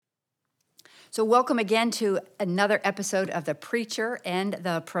So welcome again to another episode of The Preacher and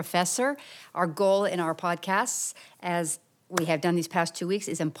the Professor. Our goal in our podcasts, as we have done these past 2 weeks,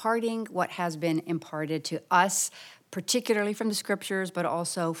 is imparting what has been imparted to us, particularly from the scriptures, but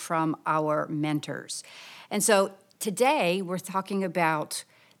also from our mentors. And so today we're talking about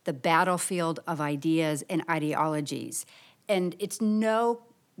the battlefield of ideas and ideologies. And it's no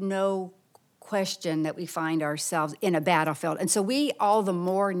question that we find ourselves in a battlefield. And so we all the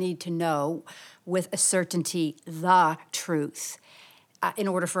more need to know with a certainty the truth in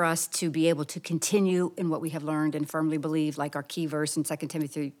order for us to be able to continue in what we have learned and firmly believe, like our key verse in 2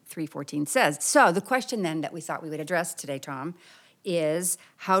 Timothy 3:14 says. So the question then that we thought we would address today, Tom, is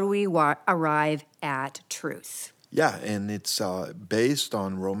how do we arrive at truth? Yeah, and it's based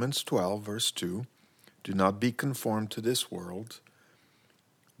on Romans 12, verse 2. Do not be conformed to this world,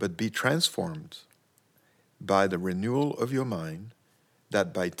 but be transformed by the renewal of your mind,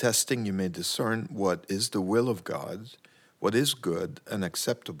 that by testing you may discern what is the will of God, what is good and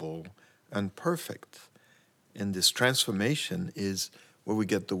acceptable and perfect. And this transformation is where we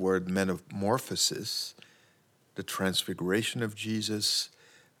get the word metamorphosis, the transfiguration of Jesus.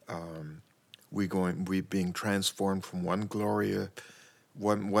 We're being transformed from one degree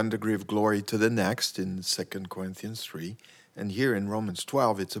of glory to the next in 2 Corinthians 3. And here in Romans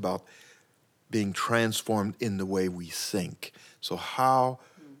 12, it's about being transformed in the way we think. So how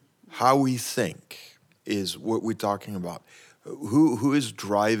we think is what we're talking about. Who is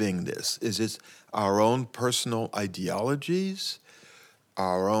driving this? Is it our own personal ideologies,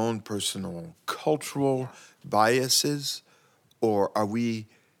 our own personal cultural biases, or are we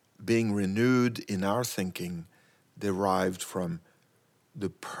being renewed in our thinking derived from the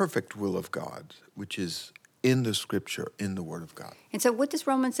perfect will of God, which is in the scripture, in the word of God? And so what does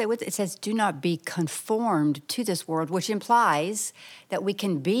Romans say? It says, do not be conformed to this world, which implies that we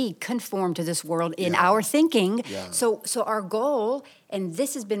can be conformed to this world in our thinking. Yeah. So our goal, and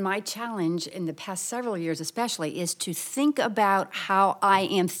this has been my challenge in the past several years especially, is to think about how I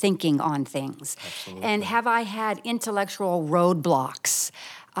am thinking on things. Absolutely. And have I had intellectual roadblocks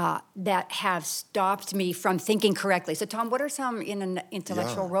that have stopped me from thinking correctly? So, Tom, what are some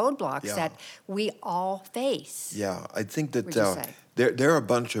intellectual roadblocks that we all face? Yeah, I think that Would you say? there are a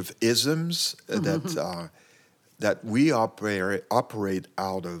bunch of isms that we operate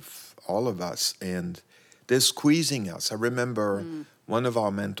out of, all of us, and they're squeezing us. I remember one of our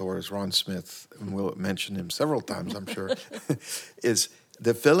mentors, Ron Smith, and we'll mention him several times, I'm sure, is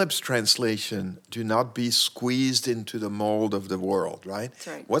the Phillips translation, do not be squeezed into the mold of the world, right? That's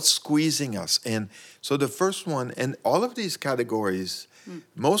right. What's squeezing us? And so the first one, and all of these categories,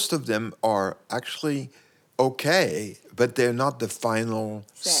 most of them are actually okay, but they're not the final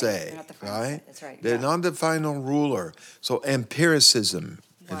say, They're not the final say. That's right. They're not the final ruler. So empiricism,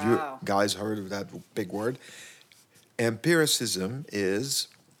 have you Wow. guys heard of that big word? Empiricism is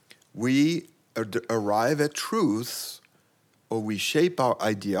we arrive at truth, or we shape our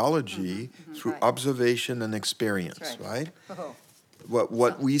ideology through right. observation and experience, That's right? Oh.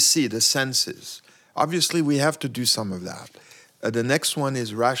 What we see, the senses. Obviously, we have to do some of that. The next one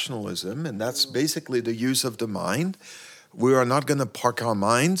is rationalism, and that's basically the use of the mind. We are not going to park our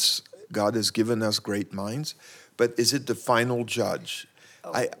minds. God has given us great minds, but is it the final judge?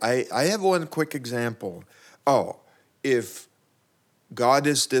 I have one quick example. If God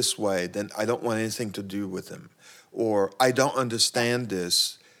is this way, then I don't want anything to do with him. Or I don't understand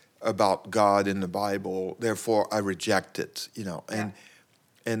this about God in the Bible, therefore I reject it.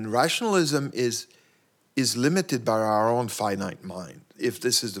 And rationalism is limited by our own finite mind, if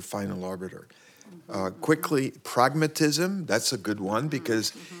this is the final arbiter. Quickly, pragmatism, that's a good one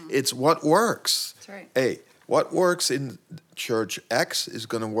because it's what works. That's right. Hey, what works in church X is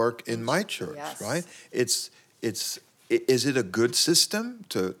going to work in my church, Yes. right? Is it a good system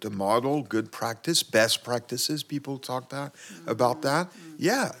to model good practice, best practices? People talk about that.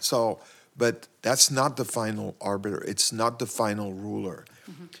 Yeah, but that's not the final arbiter. It's not the final ruler.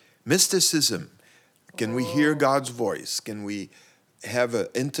 Mysticism. Can we hear God's voice? Can we have an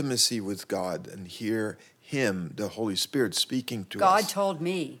intimacy with God and hear him, the Holy Spirit, speaking to us? God told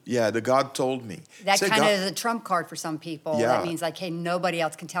me. Yeah, the God told me. That Say, kind God- of is a trump card for some people. Yeah. That means like, hey, nobody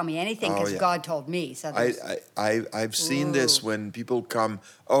else can tell me anything because God told me. So I've seen this when people come,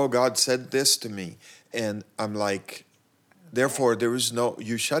 oh, God said this to me. And I'm like, therefore,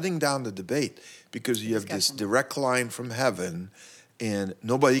 you're shutting down the debate because you have this direct line from heaven and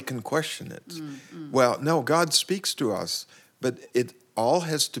nobody can question it. Well, no, God speaks to us, but it all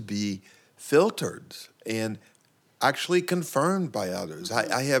has to be filtered and actually confirmed by others.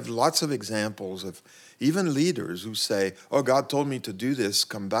 I have lots of examples of even leaders who say, oh, God told me to do this,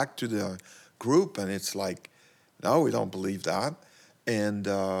 come back to the group, and it's like, no, we don't believe that. And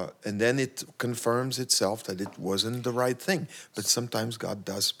then it confirms itself that it wasn't the right thing. But sometimes God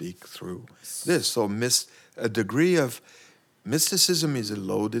does speak through this. So a degree of mysticism is a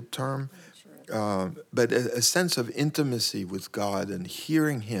loaded term, but a sense of intimacy with God and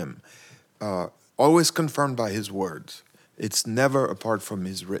hearing Him, always confirmed by His words. It's never apart from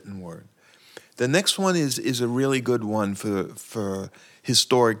His written word. The next one is a really good one for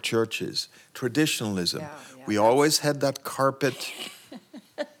historic churches. Traditionalism. Yeah, we always had that carpet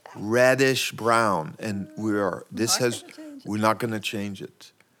reddish brown, and we're not going to change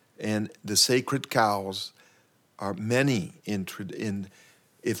it. And the sacred cows are many in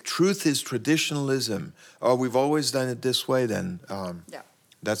if truth is traditionalism, oh, we've always done it this way, then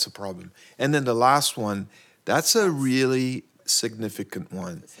that's a problem. And then the last one, that's a really significant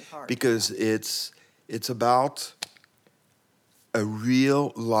one because it's about a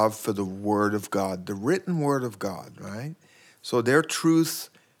real love for the Word of God, the written Word of God, right? So their truth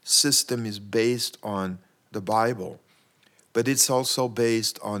system is based on the Bible, but it's also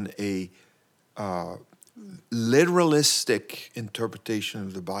based on a literalistic interpretation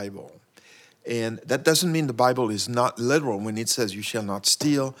of the Bible. And that doesn't mean the Bible is not literal. When it says you shall not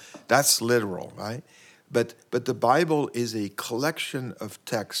steal, that's literal, right? But the Bible is a collection of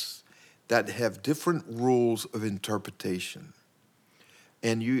texts that have different rules of interpretation.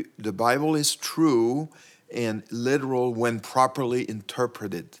 And the Bible is true and literal when properly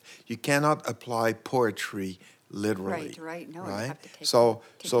interpreted. You cannot apply poetry literally. Right. No, right? you have to take So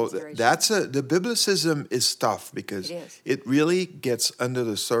consideration. the biblicism is tough because it really gets under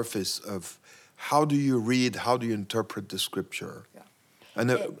the surface of how do you read, how do you interpret the Scripture. Yeah. And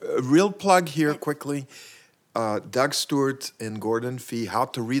a real plug here quickly, Doug Stewart and Gordon Fee, How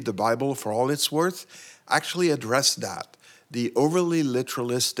to Read the Bible for All It's Worth, actually address that. The overly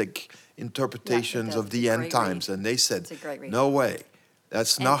literalistic interpretations of the end times. And they said, no way.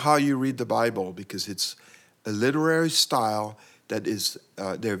 That's not how you read the Bible, because it's a literary style that is,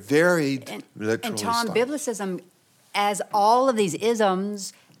 they're varied literary And Tom, style. biblicism, as all of these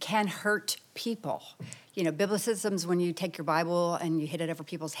isms, can hurt people. You know, biblicism's when you take your Bible and you hit it over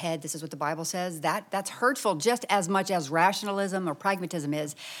people's head, this is what the Bible says, that's hurtful just as much as rationalism or pragmatism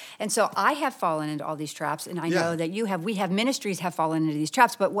is. And so I have fallen into all these traps, and I know that we have ministries have fallen into these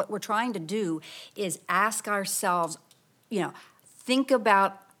traps, but what we're trying to do is ask ourselves,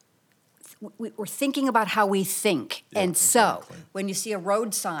 we're thinking about how we think. And so when you see a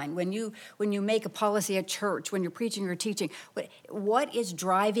road sign, when you make a policy at church, when you're preaching or teaching, what is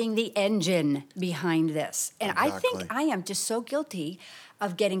driving the engine behind this? And I think I am just so guilty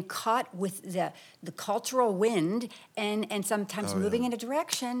of getting caught with the cultural wind and sometimes moving in a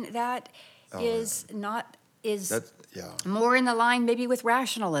direction that is more in the line maybe with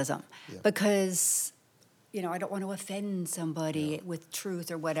rationalism because I don't want to offend somebody with truth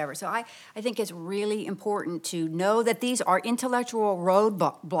or whatever. So I think it's really important to know that these are intellectual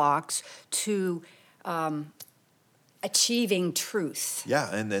roadblocks to achieving truth.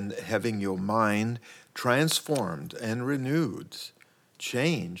 Yeah, and then having your mind transformed and renewed,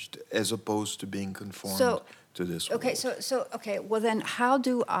 changed, as opposed to being conformed to this world. Okay, well then how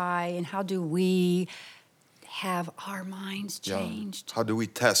do we have our minds changed? Yeah. How do we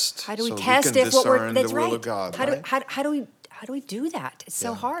test? How do we so test we can if what we're discern that's the will right? of God? How do we do that? It's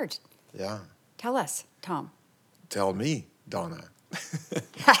so hard. Yeah. Tell us, Tom. Tell me, Donna.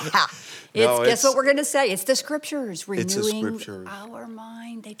 Guess what we're going to say? It's the Scriptures renewing Scriptures. Our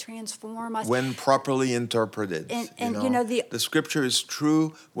mind. They transform us when properly interpreted. And the Scripture is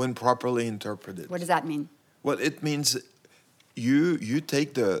true when properly interpreted. What does that mean? Well, it means you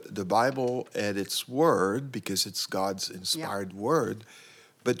take the Bible at its word because it's God's inspired word,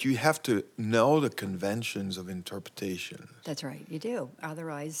 but you have to know the conventions of interpretation. That's right, you do.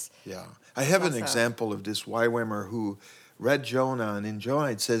 Otherwise, I have an example of this YWAMer who read Jonah, and in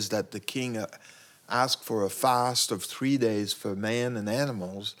Jonah it says that the king asked for a fast of 3 days for man and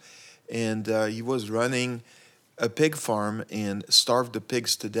animals, and he was running a pig farm and starved the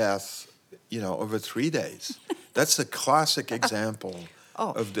pigs to death, over 3 days. That's a classic example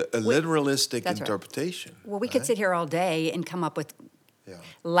of the literalistic interpretation. Well, we could sit here all day and come up with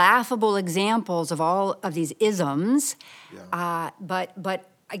laughable examples of all of these isms, but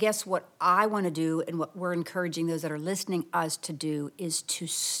I guess what I want to do and what we're encouraging those that are listening us to do is to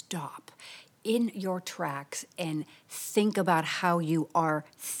stop in your tracks and think about how you are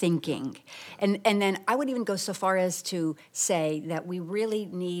thinking. And then I would even go so far as to say that we really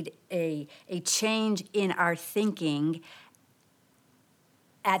need a change in our thinking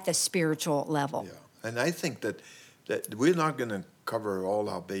at the spiritual level. Yeah. And I think that we're not going to cover all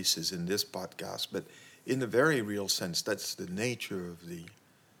our bases in this podcast, but in a very real sense, that's the nature of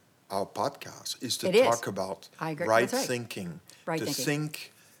our podcast, is to It is. talk about I agree. right That's right. thinking, Right to thinking.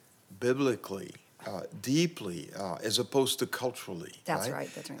 think biblically, deeply, as opposed to culturally. That's right,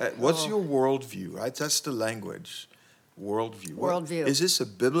 that's right. What's Oh. your worldview, right? That's the language. Worldview. Worldview. Is this a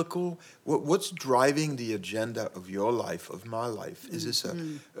biblical? What's driving the agenda of your life, of my life? Is this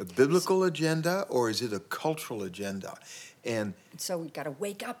a biblical agenda or is it a cultural agenda? And So we've got to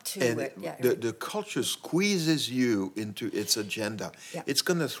wake up to and it. Yeah. the culture squeezes you into its agenda. Yeah. It's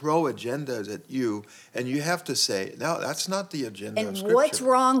going to throw agendas at you, and you have to say, no, that's not the agenda of And Scripture. what's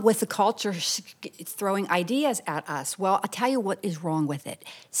wrong with the culture throwing ideas at us? Well, I'll tell you what is wrong with it.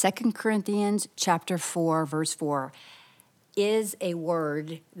 2 Corinthians chapter 4, verse 4 is a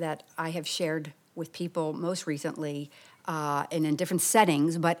word that I have shared with people most recently and in different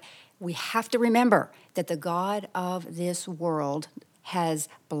settings, but we have to remember that the God of this world has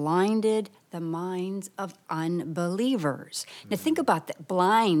blinded the minds of unbelievers. Now think about that,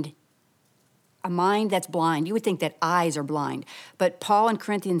 blind. A mind that's blind. You would think that eyes are blind. But Paul in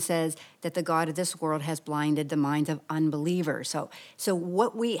Corinthians says that the God of this world has blinded the minds of unbelievers. So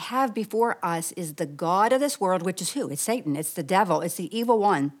what we have before us is the God of this world, which is who? It's Satan. It's the devil. It's the evil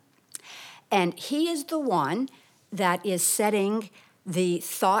one. And he is the one that is setting the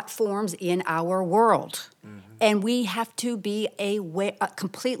thought forms in our world. Mm-hmm. And we have to be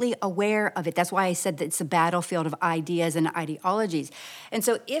completely aware of it. That's why I said that it's a battlefield of ideas and ideologies. And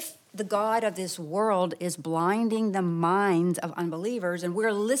so if the God of this world is blinding the minds of unbelievers and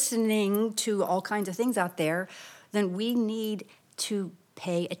we're listening to all kinds of things out there, then we need to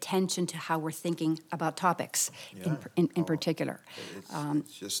pay attention to how we're thinking about topics in particular.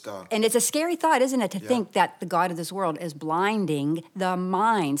 It's just, and it's a scary thought, isn't it, to think that the God of this world is blinding the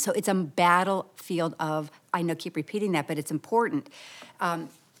mind. So it's a battlefield of, I know, keep repeating that, but it's important.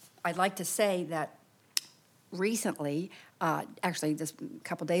 I'd like to say that recently, actually just a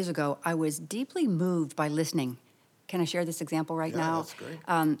couple days ago, I was deeply moved by listening. Can I share this example right now? That's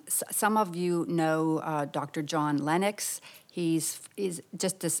great. Some of you know Dr. John Lennox. He's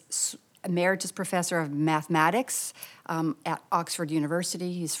just this emeritus professor of mathematics at Oxford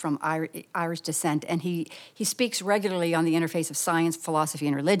University. He's from Irish descent, and he speaks regularly on the interface of science, philosophy,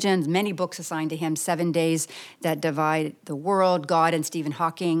 and religion. Many books assigned to him: 7 Days That Divide the World, God and Stephen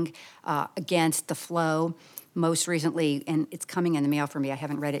Hawking, Against the Flow. Most recently, and it's coming in the mail for me, I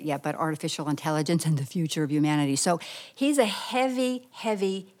haven't read it yet, but Artificial Intelligence and the Future of Humanity. So he's a heavy,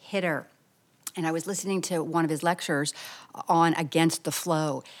 heavy hitter. And I was listening to one of his lectures on Against the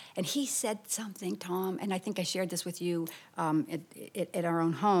Flow. And he said something, Tom, and I think I shared this with you at our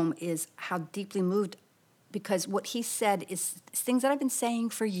own home, is how deeply moved, because what he said is things that I've been saying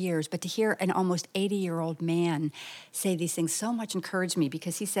for years, but to hear an almost 80-year-old man say these things so much encouraged me,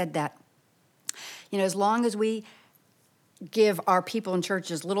 because he said that, you know, as long as we give our people in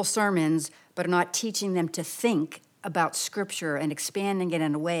churches little sermons, but are not teaching them to think about Scripture and expanding it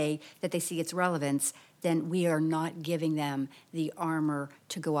in a way that they see its relevance, then we are not giving them the armor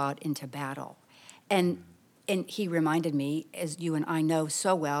to go out into battle. And he reminded me, as you and I know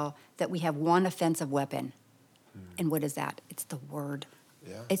so well, that we have one offensive weapon. And what is that? It's the Word.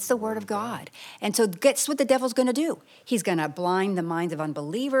 Yeah, it's the Word of God. And so guess what the devil's going to do? He's going to blind the minds of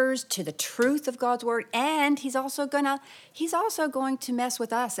unbelievers to the truth of God's Word, and he's also going to mess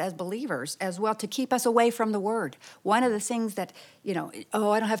with us as believers as well, to keep us away from the Word. One of the things that, I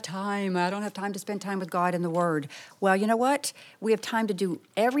don't have time to spend time with God in the Word. Well, you know what? We have time to do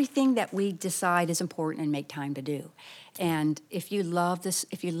everything that we decide is important and make time to do. And if you love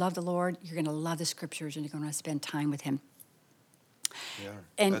the Lord, you're going to love the Scriptures and you're going to spend time with Him.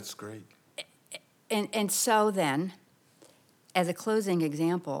 Yeah, that's great. And so then, as a closing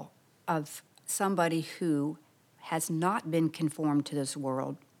example of somebody who has not been conformed to this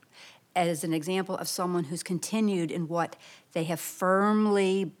world, as an example of someone who's continued in what they have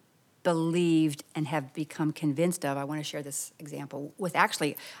firmly believed and have become convinced of, I want to share this example with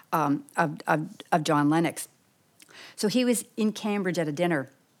actually of John Lennox. So he was in Cambridge at a dinner,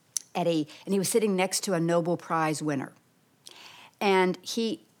 and he was sitting next to a Nobel Prize winner. And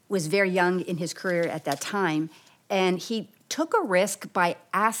he was very young in his career at that time, and he took a risk by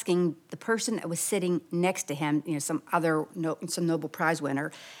asking the person that was sitting next to him, some Nobel Prize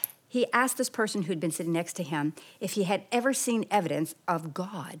winner, he asked this person who'd been sitting next to him if he had ever seen evidence of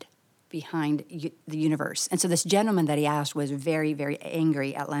God behind the universe. And so this gentleman that he asked was very, very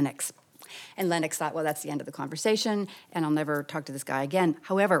angry at Lennox. And Lennox thought, well, that's the end of the conversation, and I'll never talk to this guy again.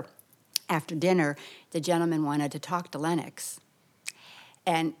 However, after dinner, the gentleman wanted to talk to Lennox.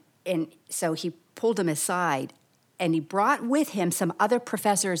 And so he pulled him aside and he brought with him some other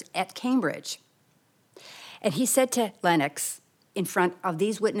professors at Cambridge. And he said to Lennox, in front of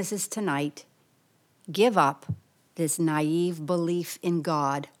these witnesses tonight, give up this naive belief in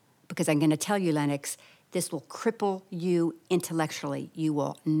God, because I'm going to tell you, Lennox, this will cripple you intellectually. You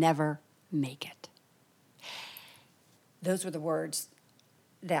will never make it. Those were the words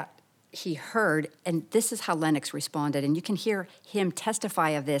that he heard, and this is how Lennox responded. And you can hear him testify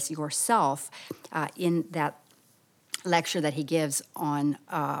of this yourself in that lecture that he gives on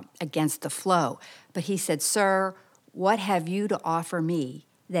Against the Flow. But he said, "Sir, what have you to offer me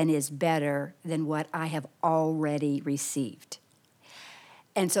that is better than what I have already received?"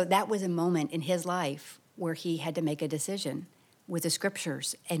 And so that was a moment in his life where he had to make a decision with the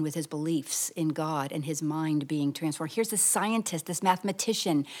scriptures and with his beliefs in God and his mind being transformed. Here's this scientist, this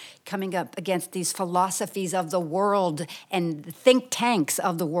mathematician coming up against these philosophies of the world and the think tanks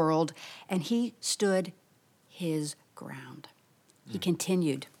of the world, and he stood his ground. He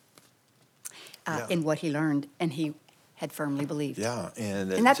continued in what he learned, and he had firmly believed. Yeah,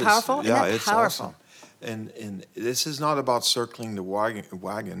 and Isn't that powerful? Yeah, Isn't that it's powerful? awesome. And this is not about circling the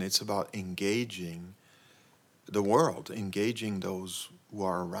wagon. It's about engaging the world, engaging those who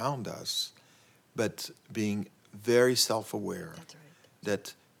are around us, but being very self-aware. That's right.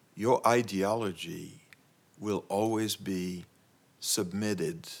 That your ideology will always be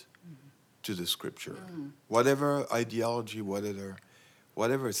submitted to the Scripture. Whatever ideology,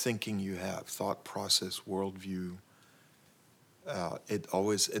 whatever thinking you have, thought process, worldview, it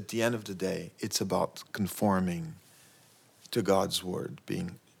always, at the end of the day, it's about conforming to God's Word,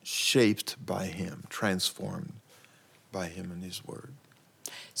 being shaped by Him, transformed by Him and His Word.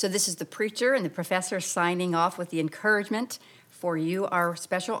 So this is the preacher and the professor signing off with the encouragement for you, our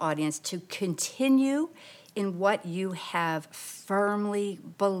special audience, to continue in what you have firmly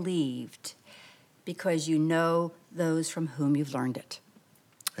believed, because you know those from whom you've learned it.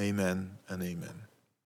 Amen and amen.